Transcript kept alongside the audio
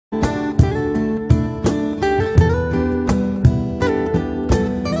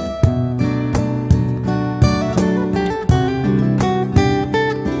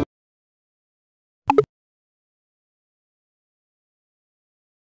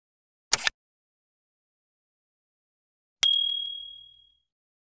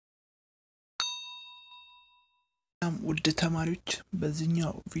ውድ ተማሪዎች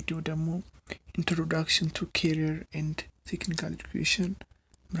በዚህኛው ቪዲዮ ደግሞ introduction to career and technical education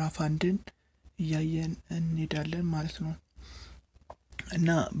ምዕራፍ 1ን ያያየን እንሄዳለን ማለት ነው። እና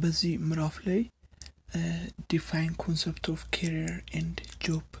በዚህ ምዕራፍ ላይ define concept of career and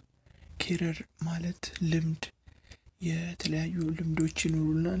job career ማለት ልምድ የተለያዩ ልምዶች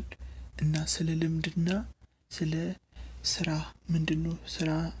ይኖሩናል እና ስለ ልምድና ስለ ስራ ምንድነው ስራ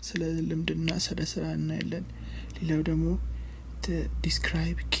ስለ ልምድና ስለ ስራ እናያለን። ሌላው ደግሞ to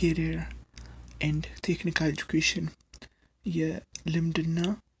describe career and technical education የልምድና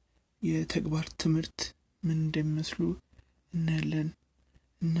የተግባር ትምህርት ምን እንደሚመስሉ እናያለን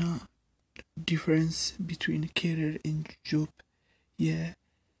እና difference between career and job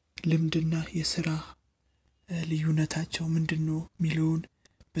የልምድና የስራ ልዩነታቸው ምንድነው ሚለውን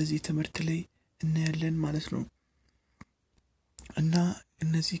በዚህ ትምህርት ላይ እናያለን ማለት ነው። እና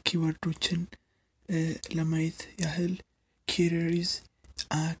እነዚህ ኪወርዶችን ለማየት ያህል career is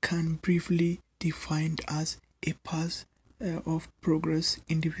can briefly defined as a path of progress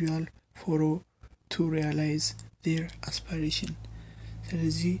individual follow to realize their aspiration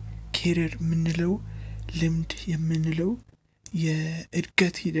ስለዚህ career ምንለው ልምድ የምንለው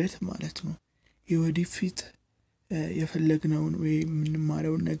የእድገት ሂደት ማለት ነው። የወደፊት የፈለግነውን ወይ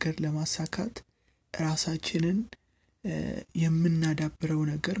ምንማረውን ነገር ለማሳካት ራሳችንን የምናዳብረው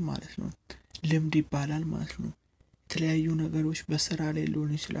ነገር ማለት ነው ልምድ ይባላል ማለት ነው። የተለያዩ ነገሮች በስራ ላይ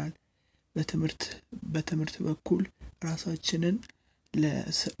ሊሆን ይችላል በትምህርት በኩል ራሳችንን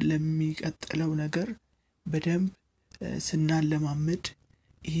ለሚቀጥለው ነገር በደንብ ስናለማመድ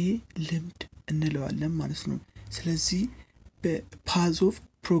ይሄ ልምድ እንለዋለን ማለት ነው። ስለዚህ በፓዝ ኦፍ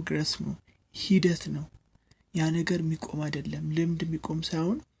ፕሮግረስ ነው ሂደት ነው ያ ነገር የሚቆም አይደለም ልምድ የሚቆም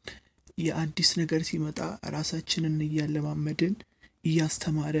ሳይሆን የአዲስ ነገር ሲመጣ ራሳችንን ያለማመድን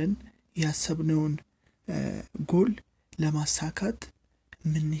ያስተማረን ያሰብነውን ጎል ለማሳካት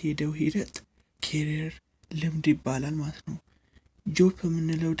ምን ሄደው ሂደት career ልምድ ይባላል ማለት ነው። job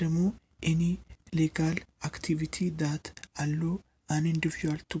ምንለው ደግሞ any legal activity that allow an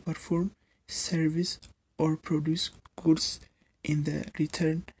individual to perform service or produce goods in the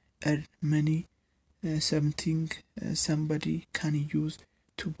return earn money something somebody can use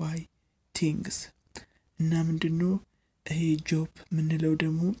to buy things እና ምንድነው ይሄ job ምንለው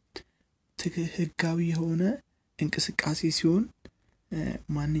ደግሞ ህጋዊ የሆነ እንቅስቃሴ ሲሆን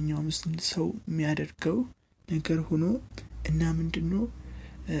ማንኛውም ሰው የሚያደርገው ነገር ሆኖ እና ምንድነው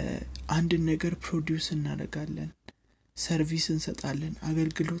አንድ ነገር ፕሮዲዩስ እናደርጋለን ሰርቪስ እንሰጣለን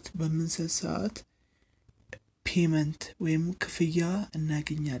አገልግሎት በምንሰጥ ሰዓት ፔመንት ወይም ክፍያ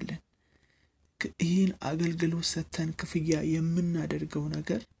እናገኛለን። ይሄን አገልግሎት ሰጥተን ክፍያ የምናደርገው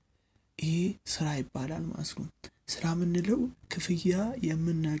ነገር ይሄ ስራ ይባላል ማለት ነው። ስራ ምንለው ክፍያ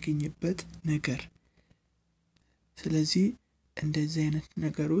የምናገኝበት ነገር ስለዚህ እንደዚህ አይነት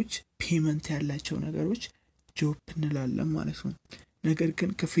ነገሮች ፔመንት ያላቸው ነገሮች job እንላለን ማለት ነው። ነገር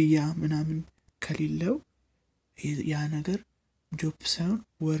ግን ክፍያ ምናምን ከሌለው ያ ነገር job ሳይሆን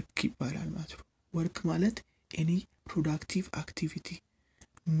work ይባላል ማለት ነው። work ማለት any productive activity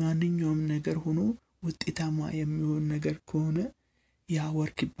ማንኛውም ነገር ሆኖ ውጤታማ የሚሆን ነገር ከሆነ ያ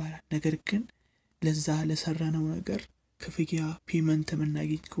work ይባላል። ነገር ግን ለዛ ለሰራነው ነገር ክፍያ ፔመንት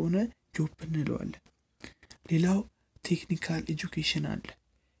የምናገኝ ከሆነ job እንለዋለን። ሌላው ቴክኒካል ኤጁኬሽን አለ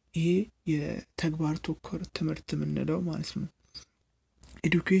ይሄ የተግባር ተኮር ትምህርት ምንለው ማለት ነው።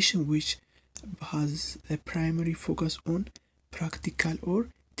 education which has a primary focus on practical or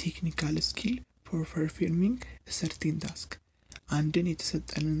technical skill for performing a certain task አንድን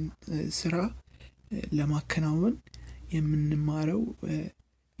የተሰጠንን ስራ ለማከናወን የምንማረው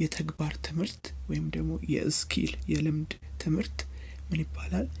የተግባር ትምህርት ወይም ደግሞ የስኪል የልምድ ትምህርት ምን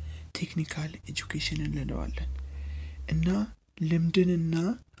ይባላል ቴክኒካል ኤጁኬሽን እንለዋለን። እና ልምድንና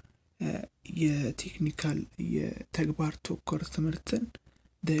የቴክኒካል የተግባር ተኮር ትምህርትን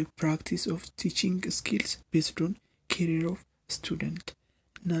the practice of teaching skills based on career of student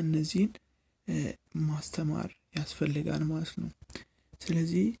እና እነዚህን ማስተማር ያስፈልጋል ማለት ነው።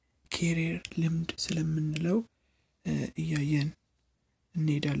 ስለዚህ career ልምድ ስለምንለው ያያየን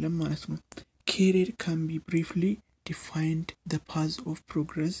እንሄዳለን ማለት ነው። career can be briefly defined the path of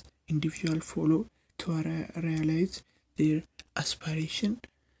progress individual follow to realize their aspiration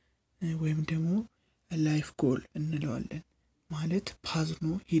ወይም ደግሞ life goal እንለዋለን ማለት ፓዝ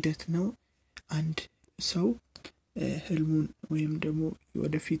ነው ሂደት ነው አንድ ሰው ህልሙን ወይም ደግሞ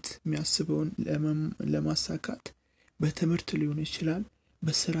ወደፊት የሚያስበውን ለማሳካት በትምህርት ሊሆን ይችላል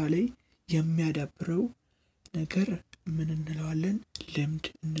በስራ ላይ የሚያዳብረው ነገር ምን እንለዋለን ልምድ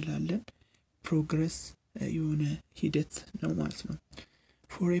እንላለን ፕሮግረስ የሆነ ሂደት ነው ማለት ነው።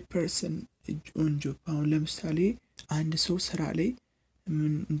 for a person on job አሁን ለምሳሌ አንድ ሰው ስራ ላይ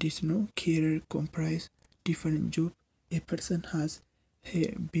እንዴት ነው career comprise different job a person has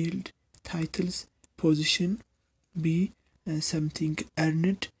build titles position be something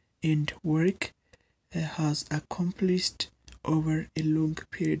earned and work has accomplished over a long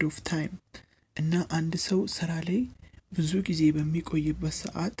period of time እና አንድ ሰው ስራ ላይ ብዙ ጊዜ በሚቆይበት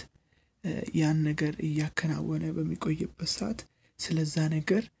ሰዓት ያን ነገር ያከናወነ በሚቆይበት ሰዓት ስለዛ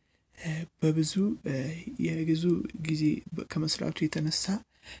ነገር በብዙ የጊዜ ጊዜ ከመስራቱ የተነሳ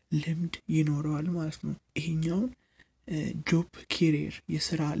ልምድ ይኖረዋል ማለት ነው ይሄኛው job career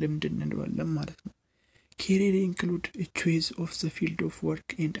የሥራ ልምድ እንለዋለን ማለት ነው career include a choice of the field of work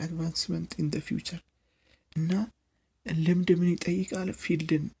and advancement in the future እና ልምድ ምን ይጠይቃል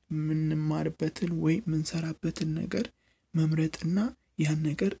ፊልድን ምንማርበትን ወይ ምንሰራበትን ነገር መምረጥና ያን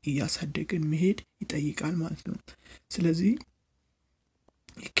ነገር ያሳደገን መሄድ ይጠይቃል ማለት ነው ስለዚህ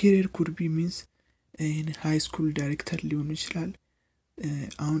career could be means in high school director ሊሆን ይችላል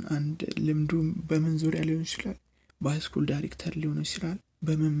አሁን አንድ ልምዱ በምን ዙሪያ ሊሆን ይችላል በሃይ ስኩል ዳይሬክተር ሊሆን ይችላል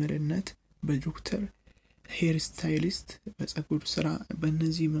በመምህርነት በዶክተር ሄር ስታይሊስት በፀጉር ስራ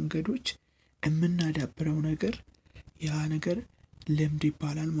በእነዚህ መንገዶች የምናዳብረው ነገር ያ ነገር ልምድ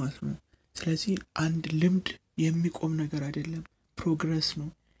ይባላል ማለት ነው ስለዚህ አንድ ልምድ የሚቆም ነገር አይደለም ፕሮግረስ ነው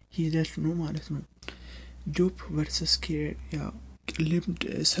ሂደት ነው ማለት ነው job versus career ያ ልምድ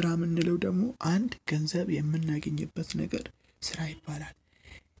ስራ ምንለው ደግሞ አንድ ገንዘብ የምናገኝበት ነገር ስራ ይባላል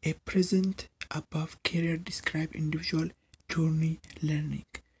a present above career describe individual journey learning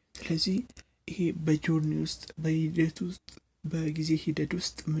ስለዚህ ይሄ በጆርኒ ውስጥ በሂደት ውስጥ በጊዜ ሂደት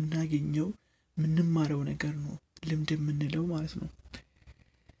ውስጥ ምናገኘው ምንማረው ነገር ነው ልምድ ምንለው ማለት ነው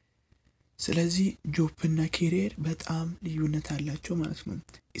ስለዚህ job እና career በጣም ልዩነት አላቸው ማለት ነው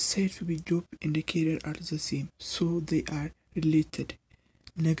it said to be job and the career are the same so they are related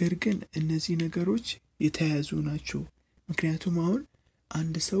ነገር ግን እነዚህ ነገሮች የተያያዙ ናቸው ምክንያቱም አሁን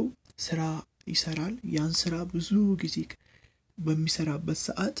አንድ ሰው ስራ ይሰራል ያን ስራ ብዙ ጊዜ በሚሰራበት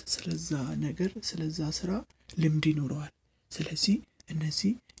ሰዓት ስለዛ ነገር ስለዛ ስራ ልምድ ይኖረዋል ስለዚህ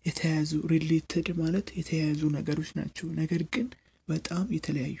እነዚህ የተያያዙ ሪሌትድ ማለት የተያያዙ ነገሮች ናቸው ነገር ግን በጣም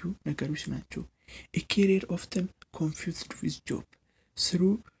የተለያዩ ነገሮች ናቸው a career often confused with job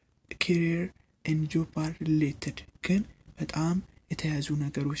through career and job are related ግን በጣም የተያያዙ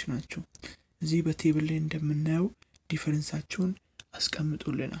ነገሮች ናቸው እዚህ በቴብል ላይ እንደምናየው ዲፈረንሳቸውን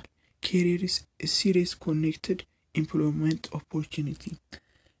አስቀምጦልናል career is a serious connected employment opportunity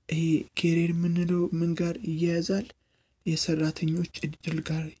ይሄ career ምንለው ምን ጋር ይያያዛል የሰራተኞች እድል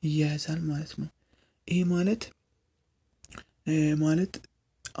ጋር ይያያዛል ማለት ነው ይሄ ማለት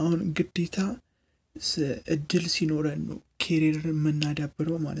አሁን ግዴታ እድል ሲኖረን ነው career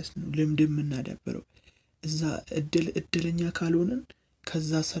ምናዳብረው ማለት ነው ልምድ ምናዳብረው እዛ እድለኛ ካልሆነን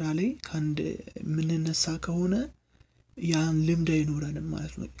ከዛ ስራ ላይ ካንድ ምንነሳ ከሆነ ያን ልምድ አይኖረንም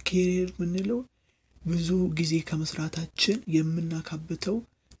ማለት ነው career ምንለው ብዙ ጊዜ ከመስራታችን የምናካብተው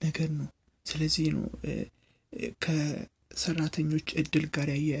ነገር ነው ስለዚህ ነው ከሰራተኞች እድል ጋር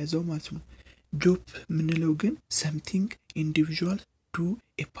ያያያዘው ማለት ነው job ምንለው ግን something individual to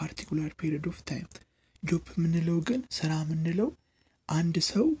a particular period of time job ምንለው ግን ስራ ምንለው አንድ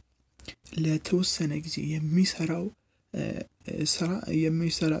ሰው ለተወሰነ ጊዜ የሚሰራው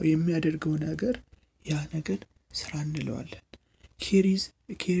የሚያደርገው ነገር ያ ነገር ስራ እንለዋለን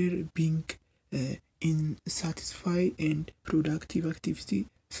career being in satisfy and productive activity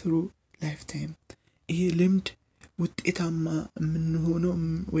through lifetime ይሄ ልምድ ውጤታማ ምንሆነው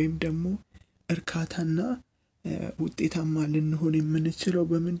ወይም ደግሞ እርካታና ውጤታማ ልንሆን የምንችለው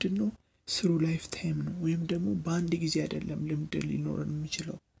በምንድነው through lifetime ነው ወይም ደግሞ በአንድ ጊዜ አይደለም ልምድ ሊኖረን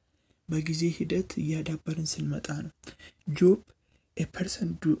የሚችለው በጊዜ ሂደት ያዳበርን ስንመጣ ነው job a person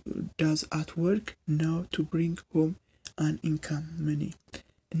does at work now to bring home an income money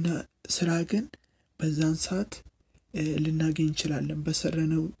እና ስራ ግን በዛን ሰዓት ልናገኝ እንችላለን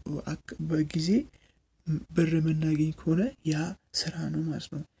በሰረነው በጊዜ ብር ምናገኝ ከሆነ ያ ስራ ነው ማለት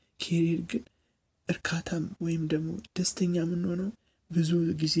ነው career ግን እርካታም ወይም ደግሞ ደስተኛ ምንሆነው ብዙ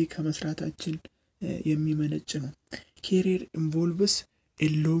ጊዜ ከመስራታችን የሚመነጭ ነው career involves a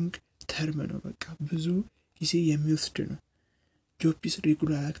long term ነው በቃ ብዙ ጊዜ የሚወስድ ነው job is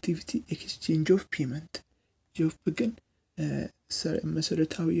regular activity exchange of payment job ግን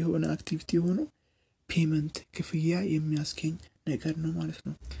መሰረታዊ የሆነ አክቲቪቲ ሆኖ ፔመንት ክፍያ የሚያስገኝ ነገር ነው ማለት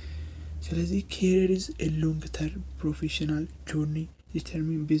ነው ስለዚህ career is a long term professional journey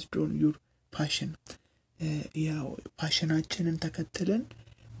determined based on your passion ያው ፓሽናችንን ተከትለን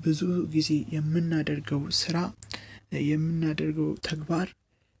ብዙ ጊዜ የምናደርገው ስራ የምናደርገው ተግባር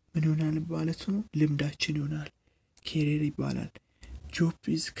ምን ይሆናል ማለት ነው ልምዳችን ይሆናል career ይባላል job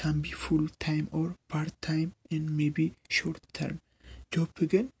can be full time or part time and maybe short term job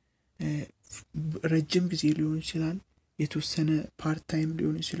ግን ረጅም ጊዜ ሊሆን ይችላል የተወሰነ part time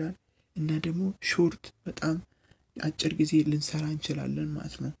ሊሆን ይችላል እና ደግሞ short በጣም አጭር ጊዜ ልንሰራ እንችላለን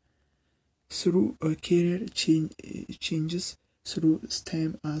ማለት ነው through career changes through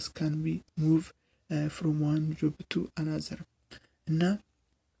time as can be move from one job to another እና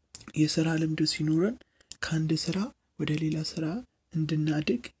የሥራ ልምድ ሲኖረን ከአንድ ስራ ወደ ሌላ ስራ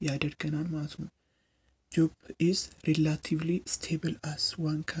እንድናድግ ያደርገናል ማለት ነው job is relatively stable as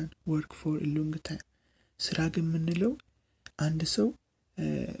one can work for a long time ስራ ግን ምንለው አንድ ሰው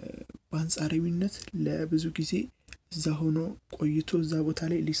በአንጻራዊነት ለብዙ ጊዜ እዛ ሆኖ ቆይቶ እዛ ቦታ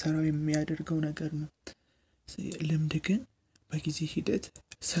ላይ ሊሰራው የሚያደርገው ነገር ነው ልምድ ግን በጊዜ ሂደት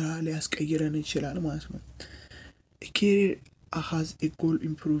ስራ ላይ ያስቀይረን ይችላል ማለት ነው a career has a goal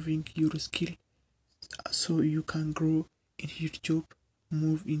improving your skill so you can grow in your job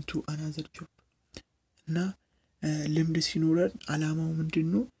move into another job እና ልምድ ሲኖረን አላማው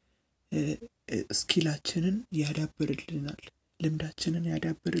ምንድነው ስኪላችንን ያዳብርልናል ልምዳችንን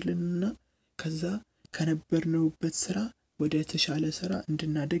ያዳብርልንና ከዛ ከነበርነውበት ስራ ወደ ተሻለ ስራ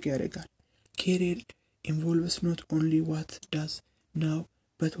እንድናደግ ያደርጋል career involves not only what does now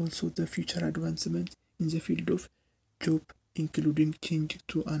but also the future advancement in the field of job including changing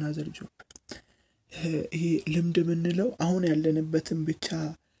to another job ይሄ ልምድ ምንለው አሁን ያለንበትን ብቻ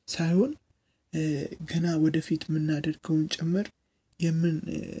ሳይሆን ገና ወደፊት ምናደርገውን ጭምር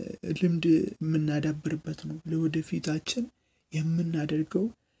ልምድ ምናዳብርበት ነው ለወደፊታችን የምናደርገው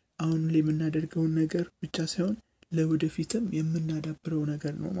አሁን ላይ ምናደርገው ነገር ብቻ ሳይሆን ለወደፊትም የምናዳብረው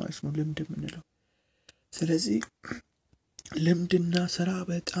ነገር ነው ማለት ነው ልምድ ምንለው ስለዚህ ልምድና ስራ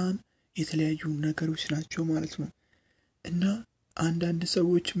በጣም የተለያዩ ነገሮች ናቸው ማለት ነው እና አንዳንድ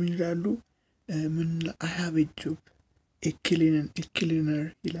ሰዎች ምን ይላሉ I have a job a cleaner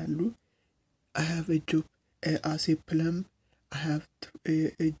ይላሉ I have a job as a plumber I have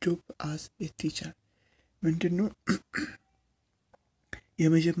a job as a teacher ምንድነው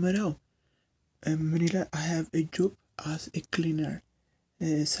የመጀመሪያው ምን ይላል I have a job as a cleaner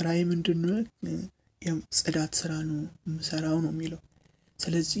ስራዬ ምንድነው ጽዳት ስራ ነው ምሰራው ነው የሚለው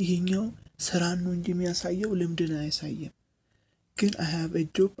ስለዚህ ይሄኛው ስራ ነው እንጂ የሚያሳየው ልምድን አያሳየም ግን I have a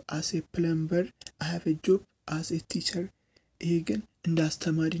job as a plumber I have a job as a teacher ይሄ ግን እንደ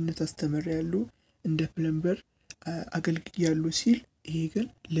አስተማሪነት አስተምራለሁ እንደ ፕለምበር አገልግያለሁ ሲል ይሄ ግን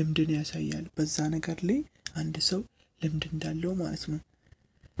ልምድን ያሳያል በዛ ነገር ላይ አንድ ሰው ልምድ እንዳለው ማለት ነው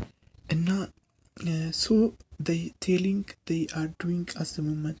እና so they telling they are doing at the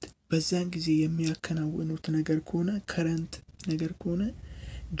moment በዛን ጊዜ የሚያከናውኑት ነገር ከሆነ current ነገር ከሆነ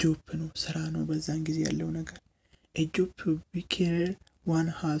job ነው ስራ ነው በዛን ጊዜ ያለው ነገር a job to be career one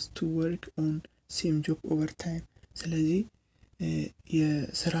has to work on same job over time ስለዚህ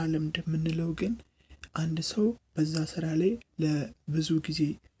የሥራ ልምድ ምንለው ግን አንድ ሰው በዛ ስራ ላይ ለብዙ ጊዜ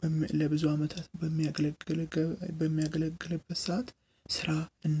ለብዙ አመታት በሚያገለግልበት ሰዓት ስራ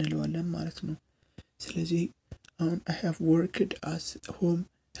እንለዋለን ማለት ነው ስለዚህ አሁን I have worked as home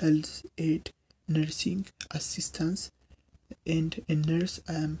health aide nursing assistance and a nurse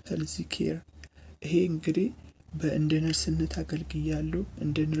I am healthy care ይሄ እንግዲህ በእንደ ነርስነት አገልግያለሁ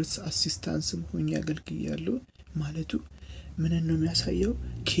እንደ ነርስ አሲስታንስም ሆኜ አገልግያለሁ ማለቱ ምን ነው የሚያሳየው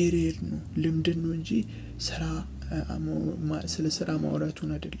career ነው ልምድ ነው እንጂ ስራ ስለ ስራ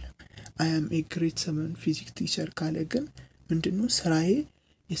ማውራቱን አይደለም I am a grade 7 physics teacher ካለ ግን ምንድነው ስራዬ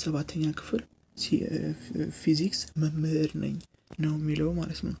የሰባተኛ ክፍል ፊዚክስ መምህር ነኝ ነው የሚለው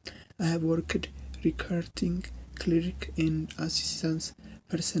ማለት ነው I have worked recruiting clerk and assistant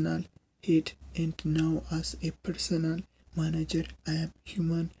personnel head and now as a personal manager I am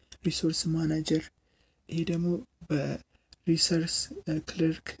human resource manager ይሄ ደግሞ በሪሰርች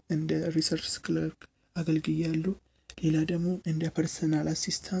ክለርክ እንደ ሪሰርች ክለርክ አገልግያለሁ ሌላ ደግሞ እንደ ፐርሰናል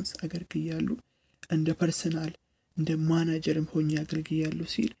አሲስታንስ አገልግያለሁ እንደ ፐርሰናል እንደ ማናጀርም ሆኜ አገልግያለሁ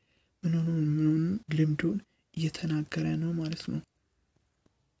ሲል ምን ልምዱን እየተናገረ ነው ማለት ነው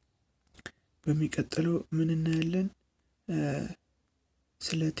በሚቀጥለው ምን እናያለን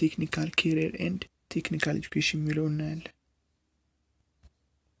ስለ ቴክኒካል career and technical education የሚለው እናያለን